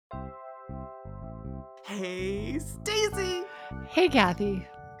Hey, Stacy. Hey, Kathy.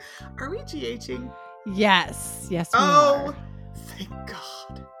 Are we GHing? Yes, we Oh, are. thank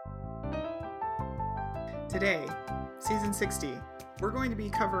God. Today, season 60, we're going to be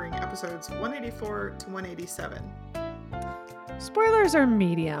covering episodes 184 to 187. Spoilers are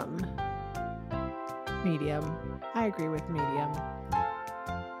medium. Medium. I agree with medium.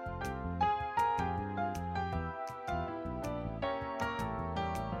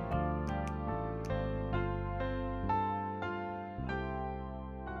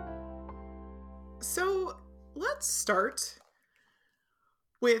 So let's start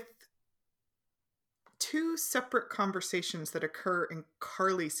with two separate conversations that occur in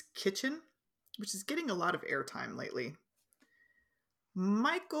Carly's kitchen, which is getting a lot of airtime lately.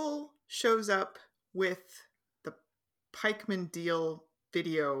 Michael shows up with the Pikeman deal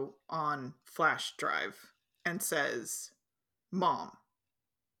video on flash drive and says, "Mom,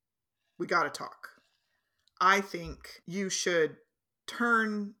 we gotta talk. I think you should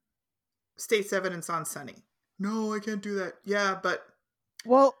turn state's evidence on Sonny." "No, I can't do that." "Yeah, but..."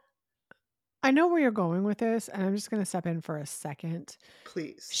 Well, I know where you're going with this, and I'm just going to step in for a second.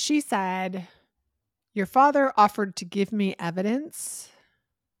 "Please." She said, your father offered to give me evidence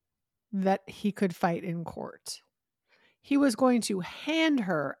that he could fight in court. He was going to hand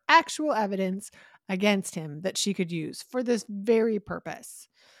her actual evidence against him that she could use for this very purpose.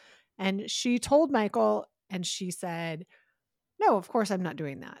 And she told Michael, and she said, no, of course I'm not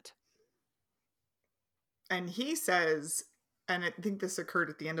doing that. And he says, and I think this occurred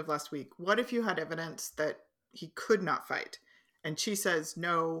at the end of last week, "What if you had evidence that he could not fight?" And she says,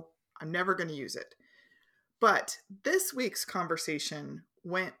 "No, I'm never going to use it." But this week's conversation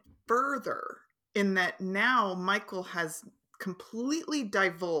went further in that now Michael has completely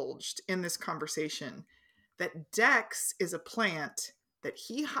divulged in this conversation that Dex is a plant that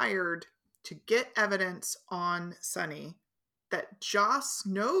he hired to get evidence on Sonny, that Joss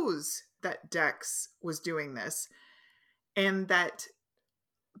knows that Dex was doing this, and that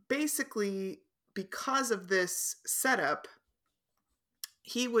basically because of this setup,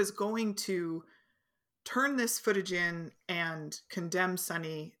 he was going to turn this footage in and condemn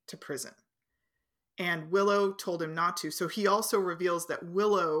Sonny to prison. And Willow told him not to. So he also reveals that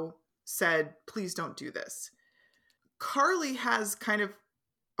Willow said, "Please don't do this." Carly has kind of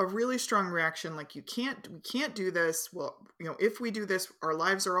a really strong reaction, like, we can't do this. Well, if we do this, our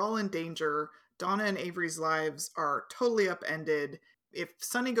lives are all in danger. Donna and Avery's lives are totally upended. If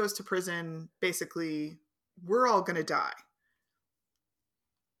Sonny goes to prison, basically, we're all going to die.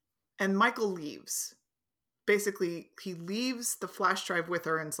 And Michael leaves. Basically, he leaves the flash drive with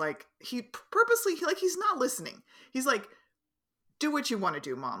her, and it's like, he purposely, he's not listening. He's like, "Do what you want to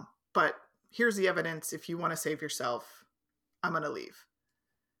do, Mom, but here's the evidence. If you want to save yourself, I'm going to leave."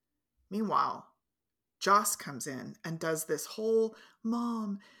 Meanwhile, Joss comes in and does this whole,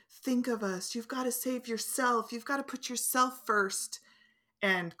 "Mom, think of us. You've got to save yourself. You've got to put yourself first."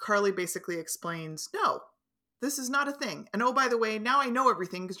 And Carly basically explains, "No, this is not a thing. And oh, by the way, now I know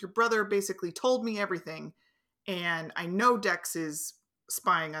everything because your brother basically told me everything. And I know Dex is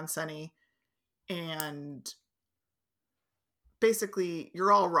spying on Sonny. And basically,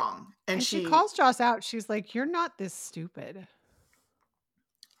 you're all wrong." And she calls Joss out. She's like, you're not this stupid.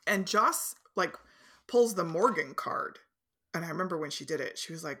 And Joss, pulls the Morgan card. And I remember when she did it,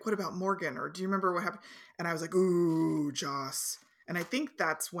 she was like, "What about Morgan? Or do you remember what happened?" And I was like, "Ooh, Joss." And I think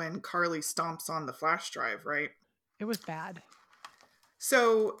that's when Carly stomps on the flash drive, right? It was bad.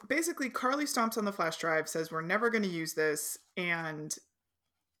 So basically, Carly stomps on the flash drive, says, "We're never going to use this." And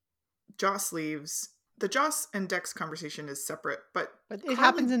Joss leaves. The Joss and Dex conversation is separate, but it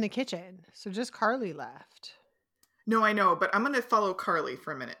happens in the kitchen. So just Carly left. No, I know, but I'm going to follow Carly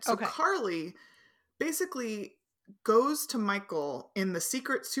for a minute. So okay. Carly basically goes to Michael in the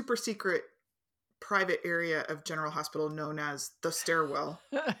super secret private area of General Hospital known as the stairwell.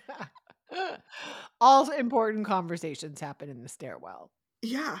 All important conversations happen in the stairwell.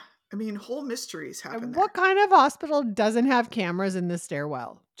 Yeah. I mean, whole mysteries happen and there. What kind of hospital doesn't have cameras in the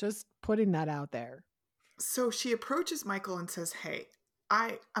stairwell? Just putting that out there. So she approaches Michael and says, "Hey,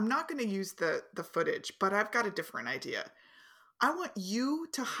 I'm not going to use the footage, but I've got a different idea. I want you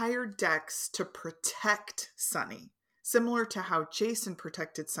to hire Dex to protect Sonny, similar to how Jason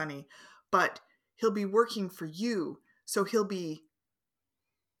protected Sonny, but he'll be working for you, so he'll be,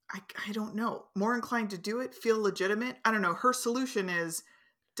 I don't know, more inclined to do it, feel legitimate." I don't know. Her solution is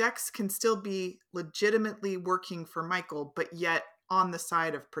Dex can still be legitimately working for Michael, but yet on the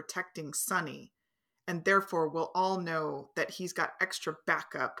side of protecting Sonny. And therefore, we'll all know that he's got extra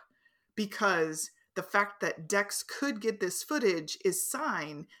backup, because the fact that Dex could get this footage is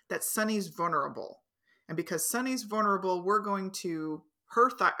sign that Sonny's vulnerable. And because Sunny's vulnerable,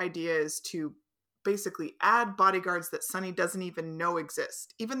 her idea is to basically add bodyguards that Sunny doesn't even know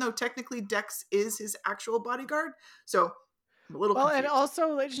exist, even though technically Dex is his actual bodyguard. So I'm a little confused. And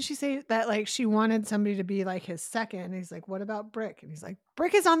also, didn't she say that like she wanted somebody to be like his second? And he's like, what about Brick? And he's like,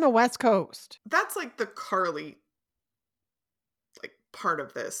 Brick is on the West Coast. That's like the Carly like part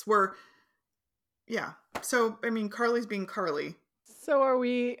of this where, yeah. So, I mean, Carly's being Carly. So are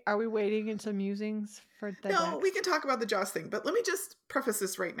we waiting into musings for the No, Dex? we can talk about the Joss thing, but let me just preface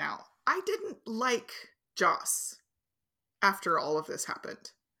this right now. I didn't like Joss after all of this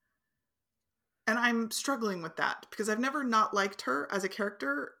happened. And I'm struggling with that because I've never not liked her as a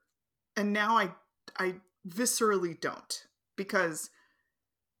character, and now I viscerally don't, because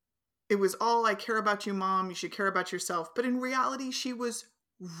it was all, I care about you, Mom, you should care about yourself. But in reality, she was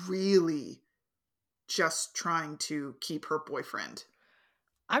really just trying to keep her boyfriend.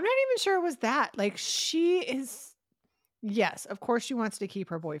 I'm not even sure it was that. Like, she is, yes, of course she wants to keep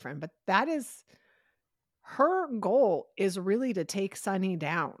her boyfriend, but that is, her goal is really to take Sunny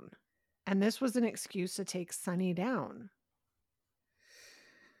down. And this was an excuse to take Sunny down.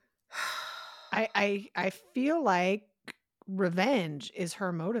 I feel like revenge is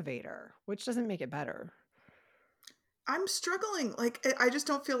her motivator, which doesn't make it better. I'm struggling. Like, I just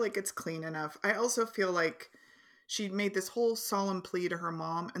don't feel like it's clean enough. I also feel like she made this whole solemn plea to her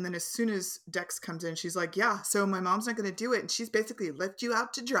mom, and then as soon as Dex comes in, she's like, yeah, so my mom's not going to do it, and she's basically left you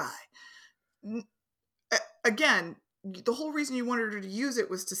out to dry. Again, the whole reason you wanted her to use it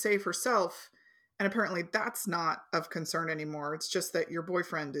was to save herself, and apparently that's not of concern anymore. It's just that your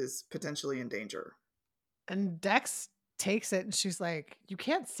boyfriend is potentially in danger. And Dex takes it, and she's like, you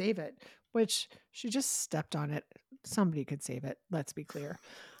can't save it, which she just stepped on it. Somebody could save it, let's be clear.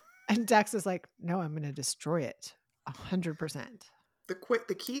 And Dex is like, no, I'm going to destroy it 100%.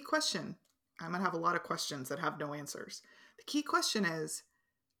 The key question, I'm going to have a lot of questions that have no answers. The key question is,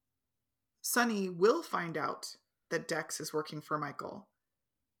 Sunny will find out that Dex is working for Michael.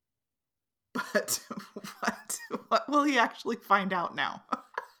 But what will he actually find out now?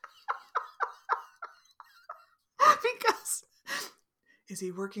 Because is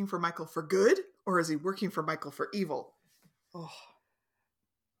he working for Michael for good, or is he working for Michael for evil? Oh,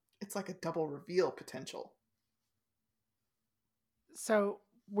 it's like a double reveal potential. So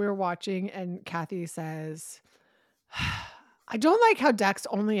we're watching, and Kathy says, I don't like how Dex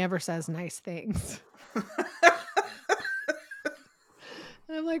only ever says nice things.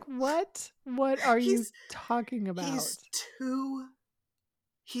 And I'm like, what? What are you talking about?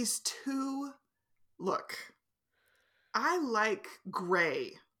 He's too, look, I like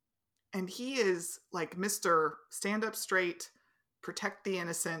Gray, and he is like Mr. Stand Up Straight, protect the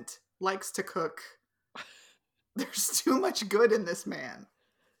innocent, likes to cook. There's too much good in this man.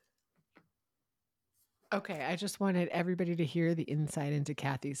 Okay, I just wanted everybody to hear the insight into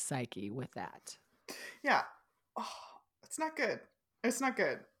Kathy's psyche with that. Yeah. Oh, it's not good. It's not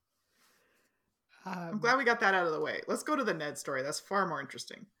good. I'm glad we got that out of the way. Let's go to the Ned story. That's far more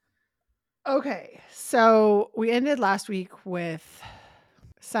interesting. Okay, so we ended last week with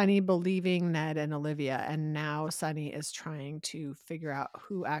Sunny believing Ned and Olivia, and now Sunny is trying to figure out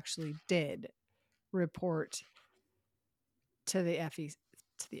who actually did report to the SEC.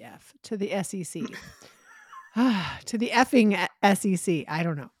 To the effing SEC. I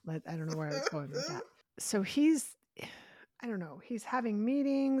don't know. I don't know where I was going with that. So he's having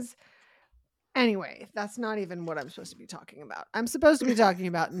meetings. Anyway, that's not even what I'm supposed to be talking about. I'm supposed to be talking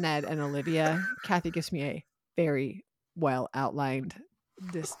about Ned and Olivia. Kathy gives me a very well outlined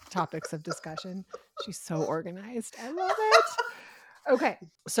topics of discussion. She's so organized. I love it. Okay.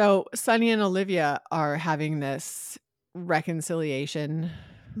 So Sunny and Olivia are having this reconciliation.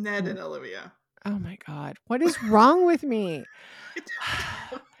 Ned and Olivia. Oh my God. What is wrong with me?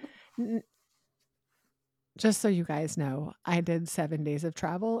 Just so you guys know, I did 7 days of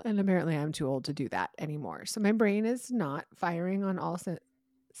travel, and apparently I'm too old to do that anymore. So my brain is not firing on all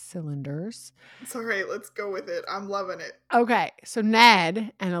cylinders. It's all right. Let's go with it. I'm loving it. Okay. So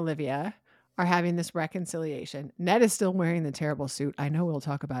Ned and Olivia are having this reconciliation. Ned is still wearing the terrible suit. I know we'll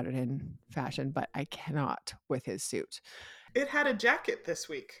talk about it in fashion, but I cannot with his suit. It had a jacket this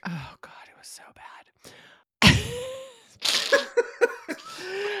week. Oh God, it was so bad.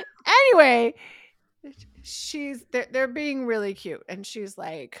 Anyway, they're being really cute, and she's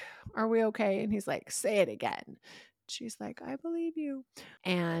like, are we okay? And he's like, say it again. She's like, I believe you.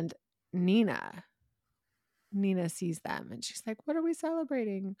 And Nina sees them, and she's like, what are we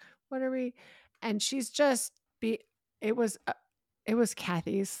celebrating? What are we? And she's just it was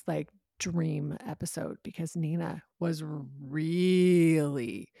Kathy's dream episode, because Nina was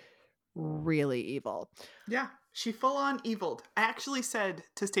really really evil. Yeah, she full on eviled. I actually said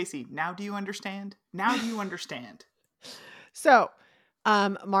to Stacy, "Now do you understand? Now do you understand?" So,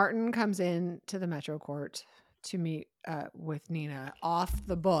 Martin comes in to the Metro Court to meet with Nina off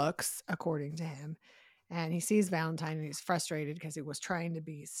the books, according to him. And he sees Valentine and he's frustrated because he was trying to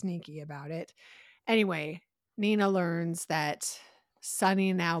be sneaky about it. Anyway, Nina learns that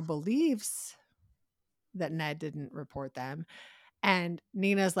Sonny now believes that Ned didn't report them. And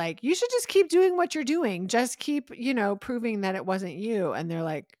Nina's like, you should just keep doing what you're doing. Just keep, proving that it wasn't you. And they're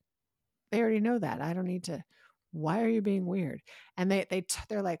like, they already know that. I don't need to. Why are you being weird? And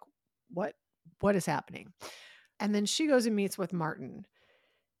they're like, what is happening? And then she goes and meets with Martin.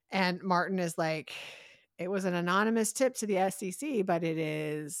 And Martin is like, it was an anonymous tip to the SEC, but it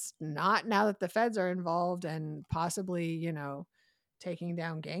is not now that the feds are involved and possibly, taking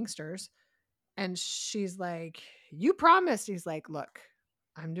down gangsters. And she's like, you promised. He's like, look,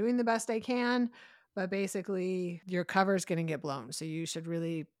 I'm doing the best I can, but basically your cover's going to get blown. So you should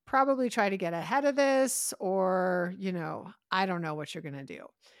really probably try to get ahead of this, or, I don't know what you're going to do.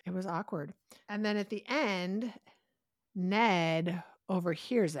 It was awkward. And then at the end, Ned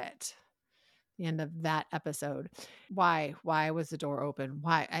overhears it. The end of that episode. Why was the door open?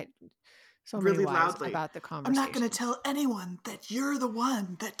 So many Really whys loudly. about the I'm conversation. not going to tell anyone that you're the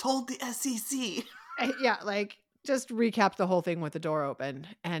one that told the SEC. Yeah, like just recap the whole thing with the door open.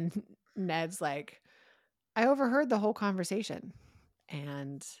 And Ned's like, I overheard the whole conversation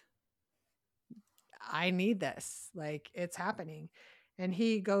and I need this. Like, it's happening. And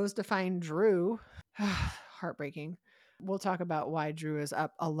he goes to find Drew. Heartbreaking. We'll talk about why Drew is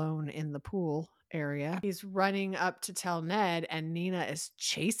up alone in the pool area. He's running up to tell Ned, and Nina is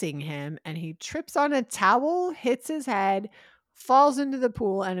chasing him, and he trips on a towel, hits his head, falls into the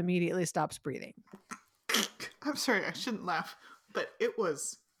pool, and immediately stops breathing. I'm sorry, I shouldn't laugh, but it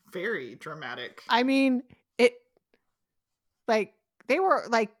was very dramatic. I mean, they were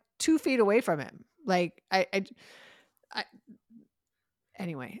like 2 feet away from him. Like,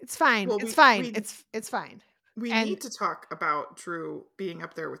 anyway, it's fine. Well, it's fine. It's fine. We need to talk about Drew being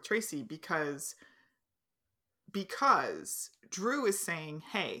up there with Tracy because Drew is saying,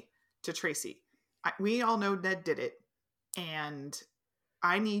 hey, to Tracy, we all know Ned did it, and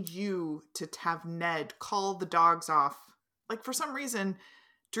I need you to have Ned call the dogs off. Like, for some reason,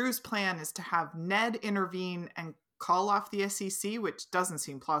 Drew's plan is to have Ned intervene and call off the SEC, which doesn't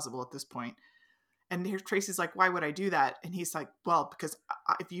seem plausible at this point. And here Tracy's like, why would I do that? And he's like, well, because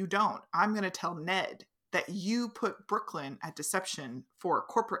if you don't, I'm going to tell Ned that you put Brooklyn at deception for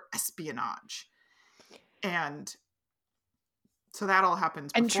corporate espionage. And so that all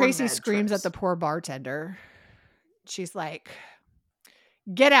happens. And Tracy Ned screams trips. at the poor bartender. She's like,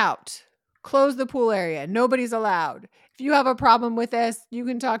 get out. Close the pool area. Nobody's allowed. If you have a problem with this, you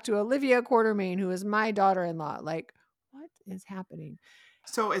can talk to Olivia Quartermain, who is my daughter-in-law. Like, what is happening?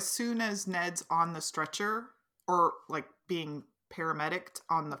 So as soon as Ned's on the stretcher or like being paramedicked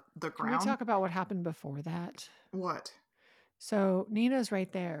on the ground. Can we talk about what happened before that? What? So Nina's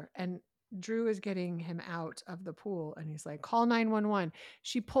right there and Drew is getting him out of the pool and he's like, call 911.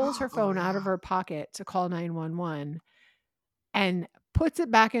 She pulls her phone out of her pocket to call 911 and puts it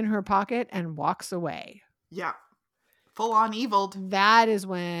back in her pocket and walks away. Yeah. Full on eviled. That is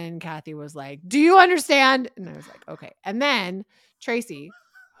when Kathy was like, do you understand? And I was like, okay. And then Tracy,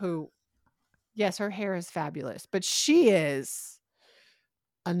 who, yes, her hair is fabulous, but she is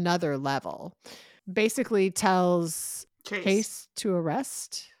another level, basically tells Chase to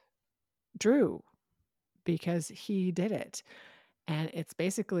arrest Drew because he did it. And it's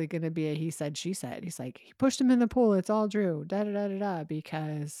basically going to be a he said, she said. He's like, he pushed him in the pool. It's all Drew,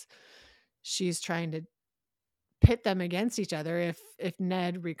 because she's trying to pit them against each other. If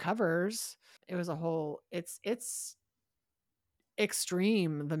Ned recovers, it was a whole, it's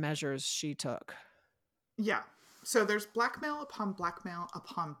extreme, the measures she took. Yeah. So there's blackmail upon blackmail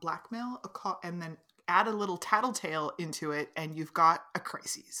upon blackmail, and then add a little tattletale into it, and you've got a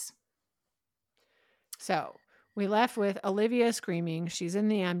crisis. So we left with Olivia screaming. She's in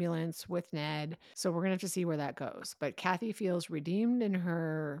the ambulance with Ned. So we're going to have to see where that goes. But Kathy feels redeemed in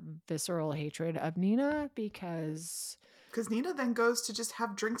her visceral hatred of Nina because Nina then goes to just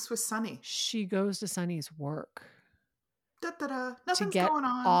have drinks with Sonny. She goes to Sonny's work. Nothing's to get going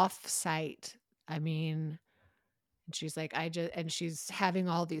on. Off site. I mean, she's like, and she's having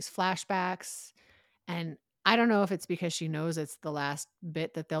all these flashbacks. And I don't know if it's because she knows it's the last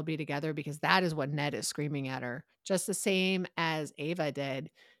bit that they'll be together, because that is what Ned is screaming at her. Just the same as Ava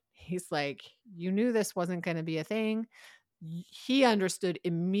did. He's like, you knew this wasn't going to be a thing. He understood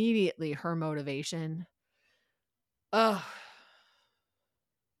immediately her motivation. Ugh.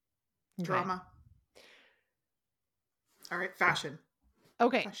 Drama. All right, fashion.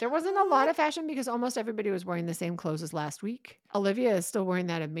 Okay, there wasn't a lot of fashion because almost everybody was wearing the same clothes as last week. Olivia is still wearing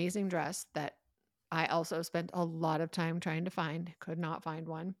that amazing dress that I also spent a lot of time trying to find. Could not find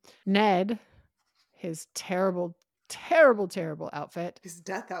one. Ned, his terrible, terrible, terrible outfit. His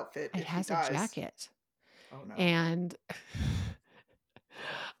death outfit. It has a jacket. Oh no. And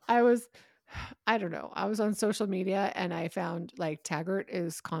I don't know. I was on social media and I found like Taggart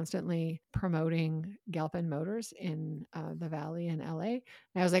is constantly promoting Galpin Motors in the Valley in LA. And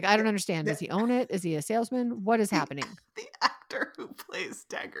I was like, I don't understand. Does he own it? Is he a salesman? What is happening? The actor who plays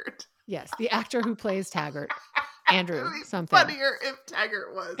Taggart. Yes, the actor who plays Taggart. Andrew It would be something. funnier if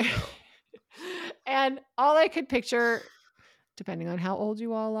Taggart was, though. And all I could picture, depending on how old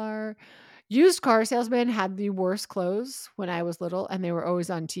you all are, used car salesmen had the worst clothes when I was little, and they were always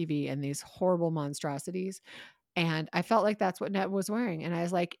on TV in these horrible monstrosities. And I felt like that's what Ned was wearing. And I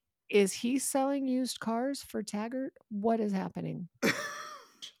was like, is he selling used cars for Taggart? What is happening?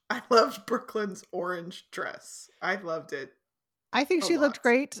 I loved Brooklyn's orange dress. I loved it. I think she looked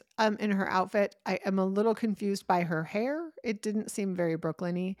great in her outfit. I am a little confused by her hair. It didn't seem very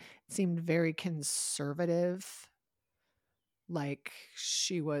Brooklyn-y. It seemed very conservative. Like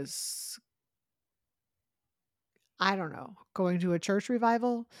she was, I don't know, going to a church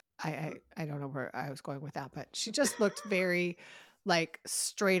revival. I don't know where I was going with that, but she just looked very like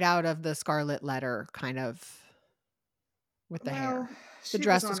straight out of the Scarlet Letter kind of with the hair. The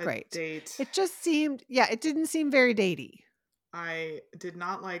dress was great. It just seemed, it didn't seem very datey. I did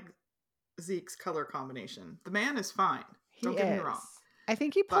not like Zeke's color combination. The man is fine. Don't get me wrong. I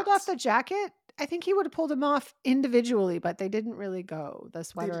think he pulled off the jacket. I think he would have pulled him off individually, but they didn't really go. The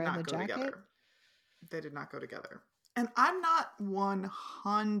sweater and the jacket. Together. They did not go together. And I'm not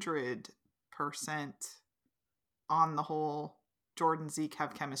 100% on the whole Jordan Zeke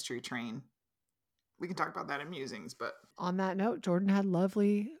have chemistry train. We can talk about that in musings, but on that note, Jordan had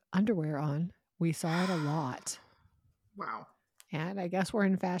lovely underwear on. We saw it a lot. Wow. And I guess we're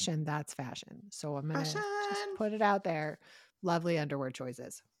in fashion. That's fashion. So I'm going to just put it out there. Lovely underwear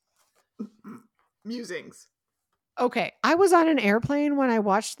choices. Musings. Okay. I was on an airplane when I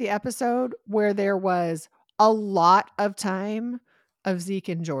watched the episode where there was a lot of time of Zeke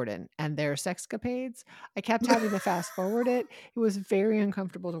and Jordan and their sexcapades. I kept having to fast forward it. It was very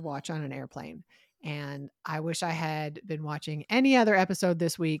uncomfortable to watch on an airplane. And I wish I had been watching any other episode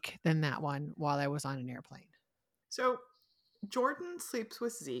this week than that one while I was on an airplane. So Jordan sleeps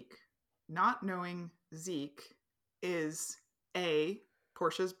with Zeke, not knowing Zeke is A,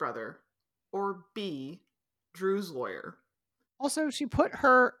 Portia's brother, or B, Drew's lawyer. Also, she put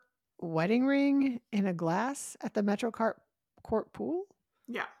her wedding ring in a glass at the Metro Court pool?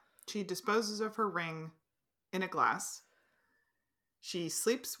 Yeah. She disposes of her ring in a glass. She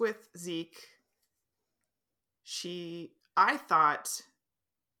sleeps with Zeke. I thought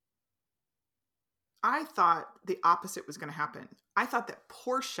the opposite was going to happen. I thought that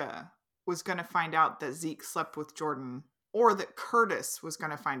Portia was going to find out that Zeke slept with Jordan, or that Curtis was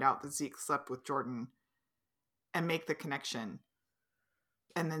going to find out that Zeke slept with Jordan and make the connection.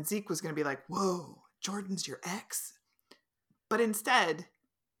 And then Zeke was going to be like, whoa, Jordan's your ex. But instead,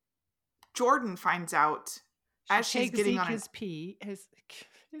 Jordan finds out as she's getting on his pee.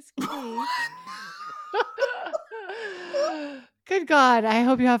 Good God. I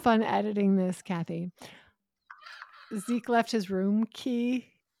hope you have fun editing this, Kathy. Zeke left his room key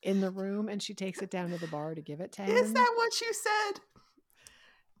in the room and she takes it down to the bar to give it to him. Is that what you said?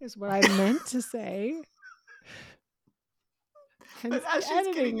 Is what I meant to say. But as she's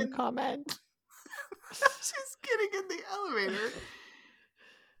editing comment. She's getting in the elevator.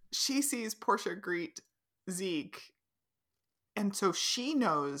 She sees Portia greet Zeke. And so she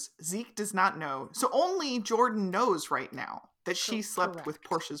knows, Zeke does not know. So only Jordan knows right now that she slept with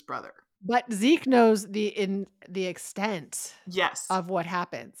Portia's brother. But Zeke knows the extent of what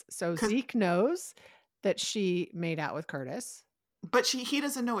happens. So Zeke knows that she made out with Curtis. But he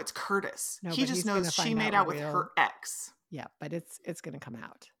doesn't know it's Curtis. No, he just knows she made out with her ex. Yeah, but it's going to come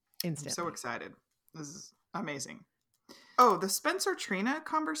out instantly. I'm so excited. This is amazing. Oh, the Spencer Trina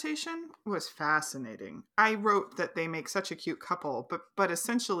conversation was fascinating. I wrote that they make such a cute couple, but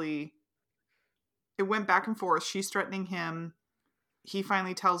essentially it went back and forth. She's threatening him. He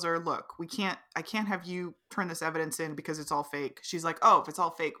finally tells her, look, I can't have you turn this evidence in because it's all fake. She's like, oh, if it's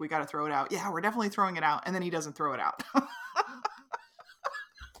all fake, we got to throw it out. Yeah, we're definitely throwing it out. And then he doesn't throw it out.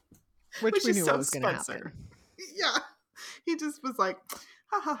 Which we knew was going to happen. Yeah. He just was like,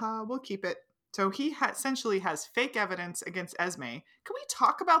 ha ha ha, we'll keep it. So he essentially has fake evidence against Esme. Can we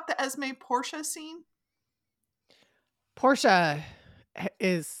talk about the Esme Portia scene? Portia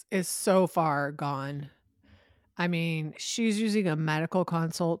is so far gone. I mean, she's using a medical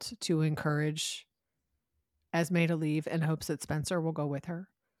consult to encourage Esme to leave in hopes that Spencer will go with her.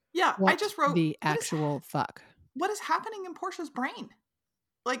 Yeah, I What just wrote, the actual fuck? what is happening in Portia's brain?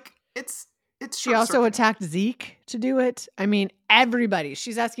 Like, it's She also short-circuiting. attacked Zeke to do it. I mean, everybody.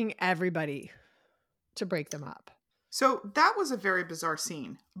 She's asking everybody to break them up. So that was a very bizarre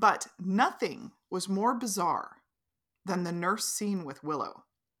scene, but nothing was more bizarre than the nurse scene with Willow.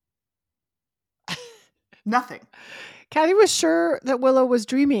 Nothing. Kathy was sure that Willow was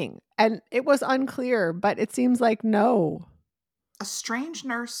dreaming, and it was unclear, but it seems like no. A strange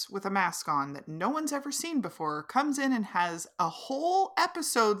nurse with a mask on that no one's ever seen before comes in and has a whole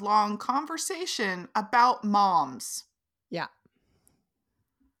episode-long conversation about moms. Yeah.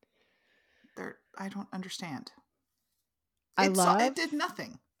 I don't understand. It did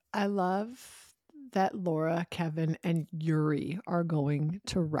nothing. I love that Laura, Kevin, and Yuri are going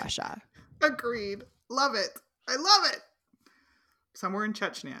to Russia. Agreed. Love it. I love it. Somewhere in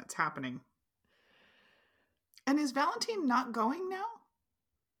Chechnya, it's happening. And is Valentine not going now?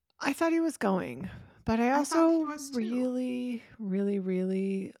 I thought he was going, but I also really, really,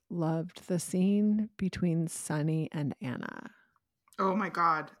 really loved the scene between Sunny and Anna. Oh my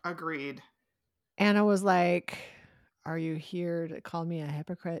God. Agreed. Anna was like, "Are you here to call me a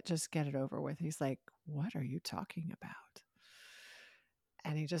hypocrite? Just get it over with." He's like, "What are you talking about?"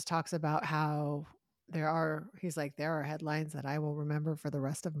 And he just talks about how there are headlines that I will remember for the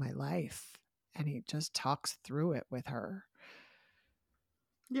rest of my life. And he just talks through it with her.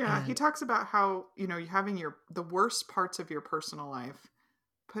 Yeah, he talks about how, you're having the worst parts of your personal life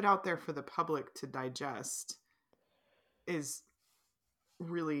put out there for the public to digest is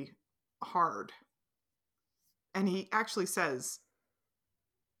really hard. And he actually says,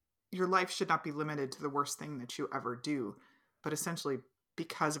 your life should not be limited to the worst thing that you ever do. But essentially,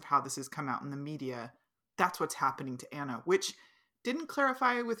 because of how this has come out in the media, that's what's happening to Anna, which didn't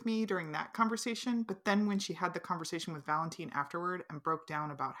clarify with me during that conversation. But then when she had the conversation with Valentine afterward and broke down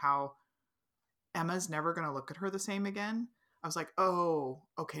about how Emma's never going to look at her the same again, I was like, oh,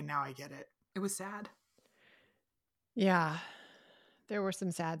 okay, now I get it. It was sad. Yeah, there were some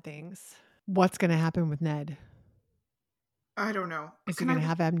sad things. What's going to happen with Ned? I don't know. Is he going to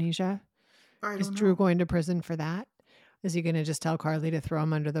have amnesia? Is Drew going to prison for that? Is he going to just tell Carly to throw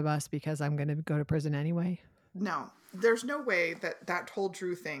him under the bus because I'm going to go to prison anyway? No, there's no way that whole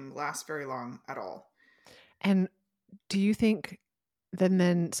Drew thing lasts very long at all. And do you think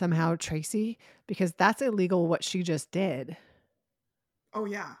then somehow Tracy, because that's illegal what she just did. Oh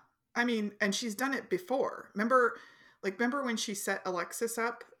yeah. I mean, and she's done it before. Remember when she set Alexis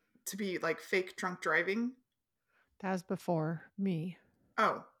up to be like fake drunk driving? That was before me.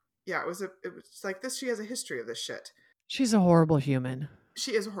 Oh, yeah, it was like this. She has a history of this shit. She's a horrible human.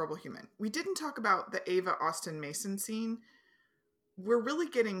 She is a horrible human. We didn't talk about the Ava Austin Mason scene. We're really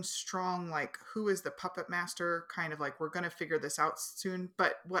getting strong, like, who is the puppet master? Kind of like, we're going to figure this out soon.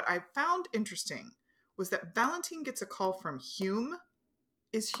 But what I found interesting was that Valentine gets a call from Hume.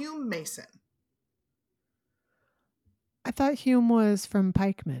 Is Hume Mason? I thought Hume was from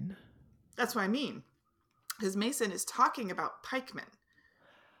Pikeman. That's what I mean. Because Mason is talking about Pikeman.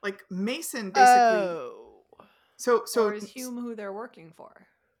 Like, Mason basically... Oh. So or is Hume who they're working for?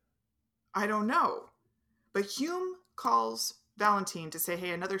 I don't know. But Hume calls Valentine to say,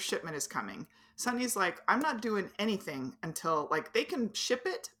 hey, another shipment is coming. Sunny's like, I'm not doing anything until, like, they can ship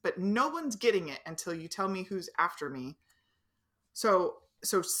it, but no one's getting it until you tell me who's after me. So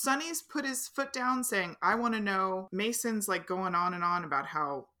Sunny's put his foot down saying, I want to know. Mason's like going on and on about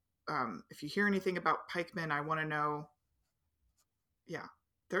how if you hear anything about Pikeman, I want to know. Yeah,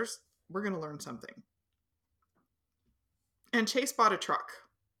 we're going to learn something. And Chase bought a truck.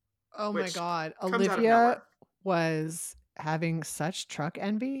 Oh my God. Olivia was having such truck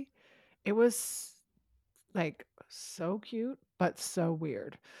envy. It was like so cute, but so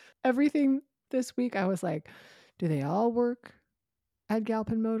weird. Everything this week, I was like, do they all work at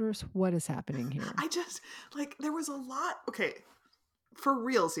Galpin Motors? What is happening here? I just, like, there was a lot. Okay, for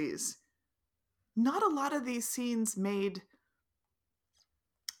realsies, not a lot of these scenes made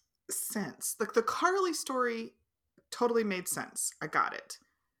sense. Like, the Carly story totally made sense. I got it.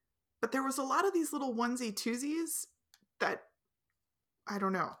 But there was a lot of these little onesie twosies that, I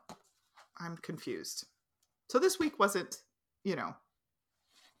don't know. I'm confused. So this week wasn't, the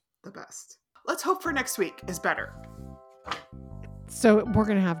best. Let's hope for next week is better. So we're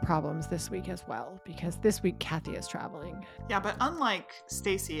going to have problems this week as well, because this week Kathy is traveling. Yeah, but unlike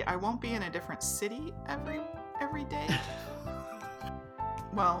Stacy, I won't be in a different city every day.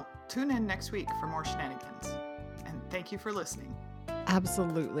 Well, tune in next week for more shenanigans. And thank you for listening.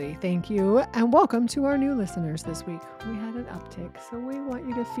 Absolutely. Thank you. And welcome to our new listeners this week. We had an uptick, so we want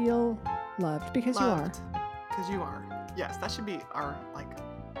you to feel loved because you are. Because you are. Yes, that should be our,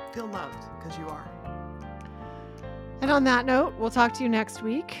 feel loved because you are. And on that note, we'll talk to you next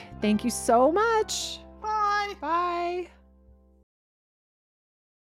week. Thank you so much. Bye. Bye.